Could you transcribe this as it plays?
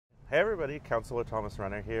Hey everybody, Councilor Thomas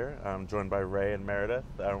Renner here. I'm joined by Ray and Meredith,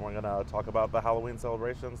 and we're going to talk about the Halloween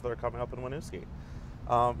celebrations that are coming up in Winooski.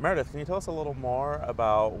 Meredith, can you tell us a little more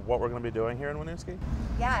about what we're going to be doing here in Winooski?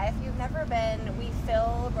 Yeah, if you've never been, we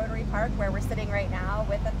fill Rotary Park, where we're sitting right now,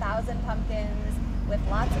 with 1,000 pumpkins, with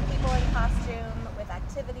lots of people in costume, with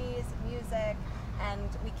activities, music, and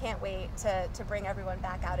we can't wait to bring everyone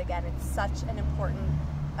back out again. It's such an important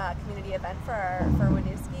community event for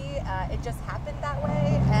Winooski. It just happened that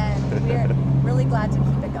way, and we're really glad to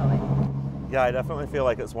keep it going. Yeah, I definitely feel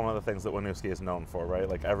like it's one of the things that Winooski is known for, right?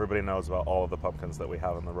 Like everybody knows about all of the pumpkins that we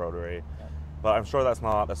have in the Rotary, but I'm sure that's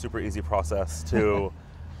not a super easy process to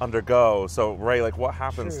undergo. So Ray, like what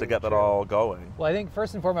happens to get that all going? Well, I think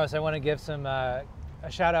first and foremost, I want to give some a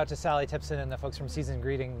shout out to Sally Tipson and the folks from Season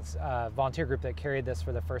Greetings volunteer group that carried this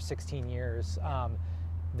for the first 16 years.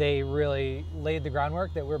 They really laid the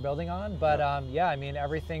groundwork that we're building on, but yeah, I mean,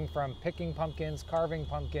 everything from picking pumpkins, carving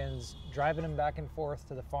pumpkins, driving them back and forth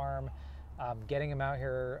to the farm, getting them out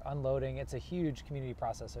here, unloading. It's a huge community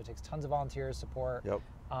process, so it takes tons of volunteers, support,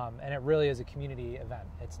 and it really is a community event.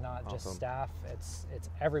 It's not just staff, it's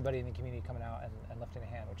everybody in the community coming out and lifting a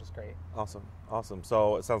hand, which is great. Awesome.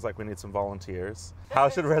 So it sounds like we need some volunteers. How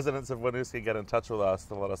should residents of Winooski get in touch with us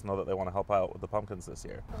to let us know that they want to help out with the pumpkins this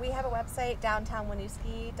year? We have a website,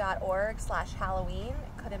 downtownwinooski.gov/Halloween.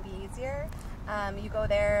 Couldn't be easier. You go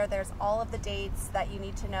there, there's all of the dates that you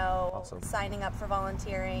need to know, signing up for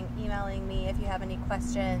volunteering, emailing me if you have any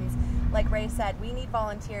questions. Like Ray said, we need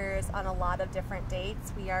volunteers on a lot of different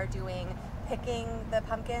dates. We are doing picking the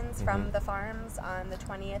pumpkins from the farms on the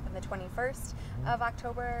 20th and the 21st of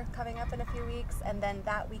October, coming up in a few weeks, and then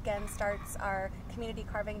that weekend starts our community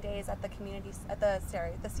carving days at the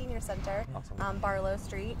the senior center on Barlow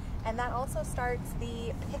Street, and that also starts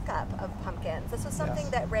the pickup of pumpkins. This was something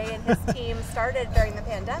that Ray and his team started during the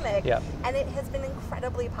pandemic, and it has been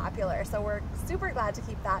incredibly popular, so we're super glad to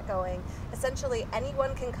keep that going. Essentially,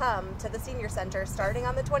 anyone can come to the senior center starting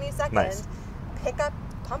on the 22nd, pick up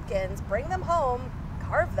pumpkins, bring them home,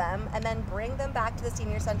 carve them, and then bring them back to the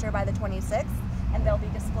senior center by the 26th, and they'll be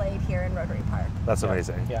displayed here in Rotary Park. That's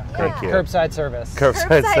amazing. Curbside service.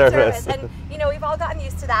 Curbside service. And you know, we've all gotten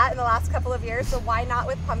used to that in the last couple of years, so why not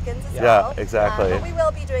with pumpkins as well? Yeah, exactly. But we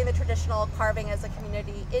will be doing the traditional carving as a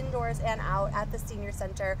community, indoors and out, at the senior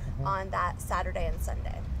center on that Saturday and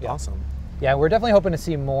Sunday. Awesome. Yeah, we're definitely hoping to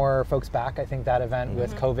see more folks back. I think that event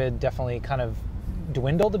with COVID definitely kind of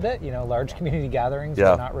dwindled a bit. You know, large community gatherings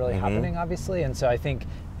are not really happening, obviously, and so I think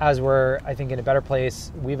as we're in a better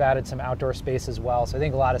place, we've added some outdoor space as well, so I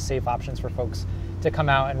think a lot of safe options for folks to come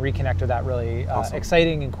out and reconnect with that really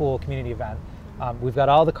exciting and cool community event. We've got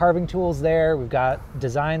all the carving tools there, we've got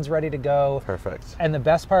designs ready to go. Perfect. And the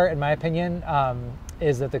best part, in my opinion,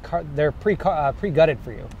 is that they're pre-gutted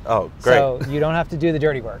for you. Oh, great. So you don't have to do the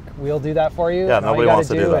dirty work. We'll do that for you. Yeah, and nobody wants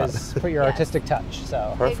to do that. All you gotta do is put your artistic touch.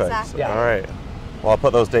 So perfect. Exactly. All right. Well, I'll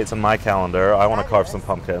put those dates on my calendar. I want to carve some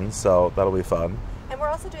pumpkins, so that'll be fun. And we're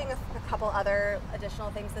also doing a couple other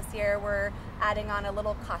additional things this year. We're adding on a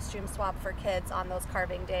little costume swap for kids on those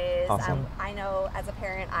carving days. I know as a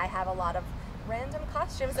parent, I have a lot of random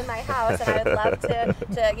costumes in my house, and I would love to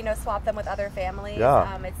swap them with other families.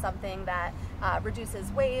 It's something that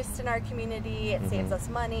reduces waste in our community. It saves us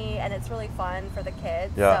money, and it's really fun for the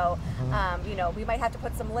kids. So we might have to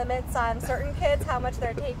put some limits on certain kids how much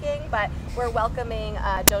they're taking, but we're welcoming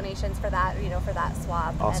donations for that, for that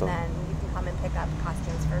swap, and then you can come and pick up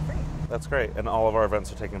costumes for free. That's great. And all of our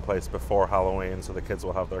events are taking place before Halloween, so the kids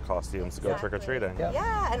will have their costumes to go trick-or-treating.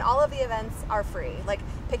 Yeah, and all of the events are free. Like,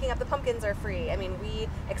 picking up the pumpkins are free. I mean, we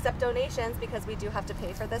accept donations because we do have to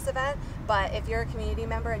pay for this event, but if you're a community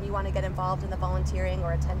member and you want to get involved in the volunteering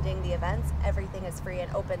or attending the events, everything is free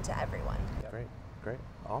and open to everyone. Great.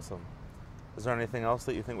 Awesome. Is there anything else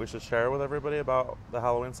that you think we should share with everybody about the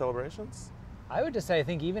Halloween celebrations? I would just say, I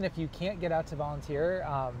think even if you can't get out to volunteer,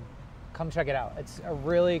 come check it out. It's a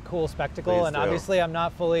really cool spectacle, and obviously I'm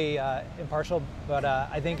not fully impartial, but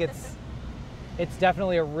I think it's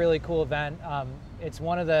definitely a really cool event. It's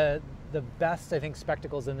one of the best, I think,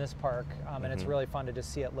 spectacles in this park, and it's really fun to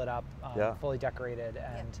just see it lit up, fully decorated,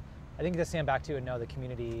 and I think to stand back to and know the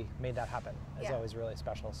community made that happen is always really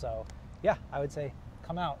special. So yeah, I would say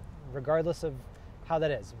come out, regardless of how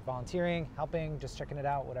that is, volunteering, helping, just checking it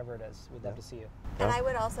out, whatever it is. We'd love to see you. And I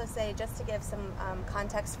would also say, just to give some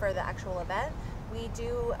context for the actual event, we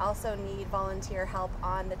do also need volunteer help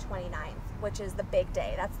on the 29th. which is the big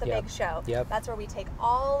day. That's the big show. That's where we take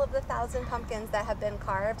all of the 1,000 pumpkins that have been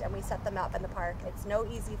carved and we set them up in the park. It's no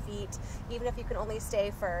easy feat. Even if you can only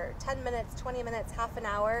stay for 10 minutes, 20 minutes, half an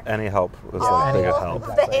hour. Any help is like big help.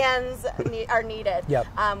 The hands are needed. Yep.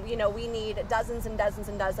 You know, we need dozens and dozens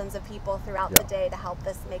and dozens of people throughout the day to help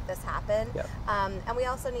make this happen. Yep. And we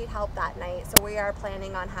also need help that night. So we are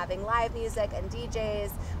planning on having live music and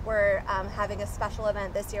DJs. We're having a special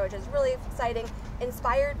event this year, which is really exciting,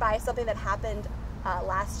 inspired by something that happened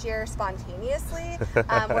last year spontaneously.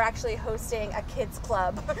 We're actually hosting a kids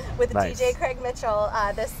club with DJ Craig Mitchell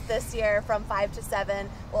this year from 5 to 7.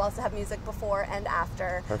 We'll also have music before and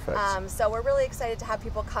after. Perfect. So we're really excited to have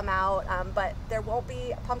people come out, but there won't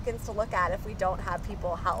be pumpkins to look at if we don't have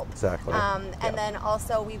people help. Exactly. And then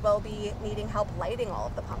also we will be needing help lighting all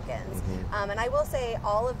of the pumpkins. And I will say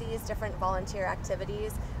all of these different volunteer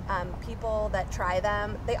activities, people that try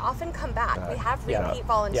them, they often come back. We have repeat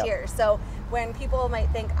volunteers. So when people might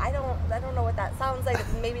think, I don't know what that sounds like,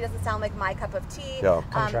 maybe it doesn't sound like my cup of tea.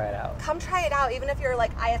 Come try it out. Come try it out. Even if you're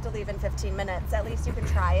like, I have to leave in 15 minutes, at least you can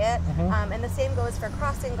try it. And the same goes for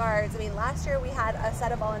crossing guards. I mean, last year we had a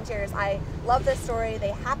set of volunteers. I love this story.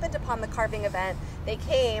 They happened upon the carving event. They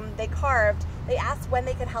came, they carved, they asked when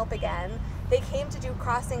they could help again. They came to do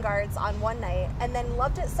crossing guards on one night and then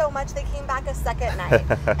loved it so much they came back a second night.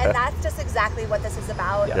 And that's just exactly what this is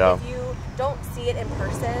about. If you don't see it in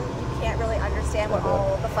person, you can't really understand what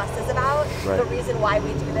all the fuss is about. The reason why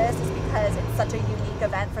we do this is because it's such a unique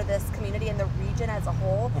event for this community and the region as a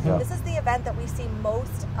whole. This is the event that we see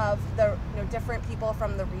most of the different people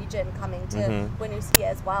from the region coming to Winooski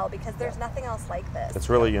as well, because there's nothing else like this. It's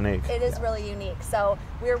really unique. It is really unique. So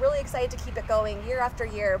we're really excited to keep it going year after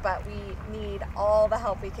year, but we need all the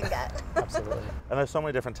help we can get. Absolutely. And there's so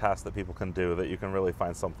many different tasks that people can do that you can really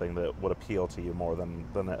find something that would appeal to you more than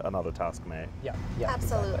another task may.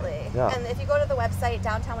 Absolutely. And if you go to the website,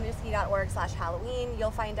 downtownwinooski.org/Halloween, you'll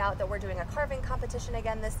find out that we're doing a carving competition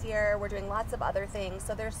again this year. We're doing lots of other things.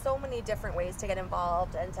 So there's so many different ways to get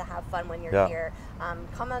involved and to have fun when you're here.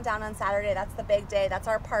 Come on down on Saturday. That's the big day. That's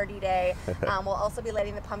our party day. We'll also be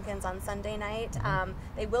lighting the pumpkins on Sunday night.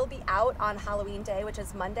 They will be out on Halloween day, which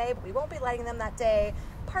is Monday, but we won't be lighting them that day,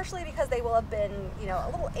 partially because they will have been, a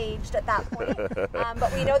little aged at that point.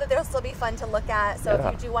 But we know that they'll still be fun to look at. So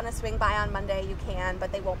if you do want to swing by on Monday, you can,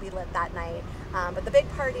 but they won't be lit that night. But the big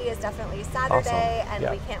party is definitely Saturday, and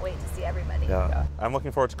we can't wait to see everybody. I'm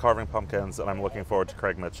looking forward to carving pumpkins, and I'm looking forward to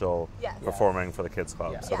Craig Mitchell performing for the Kids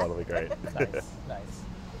Club. So that'll be great. Nice.